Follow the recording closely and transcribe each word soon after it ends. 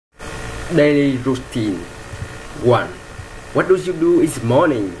Daily routine. 1. What do you do in the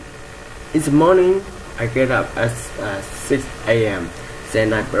morning? In the morning, I get up at 6 a.m.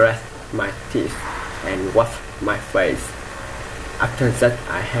 Then I brush my teeth and wash my face. After that,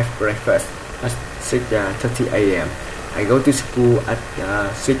 I have breakfast at 6:30 a.m. I go to school at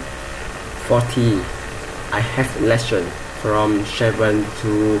 6:40. I have lesson from 7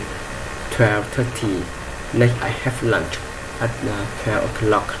 to 12:30. Next, I have lunch at 12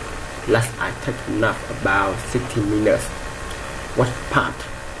 o'clock. Last, I take a nap about 60 minutes. What part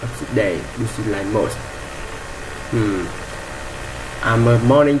of the day do you like most? I'm a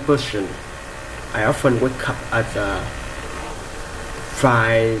morning person. I often wake up at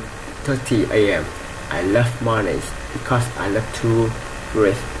 5:30 a.m. I love mornings because I love to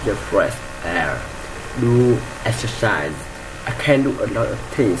breathe the fresh air, do exercise. I can do a lot of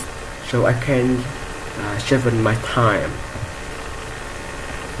things, so I can save my time.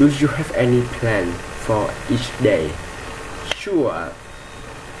 Do you have any plan for each day? Sure.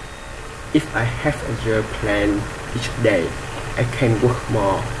 If I have a plan each day, I can work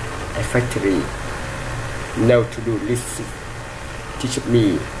more effectively. No to-do list teach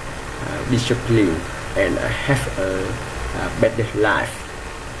me discipline, and I have a better life.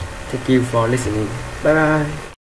 Thank you for listening. Bye bye.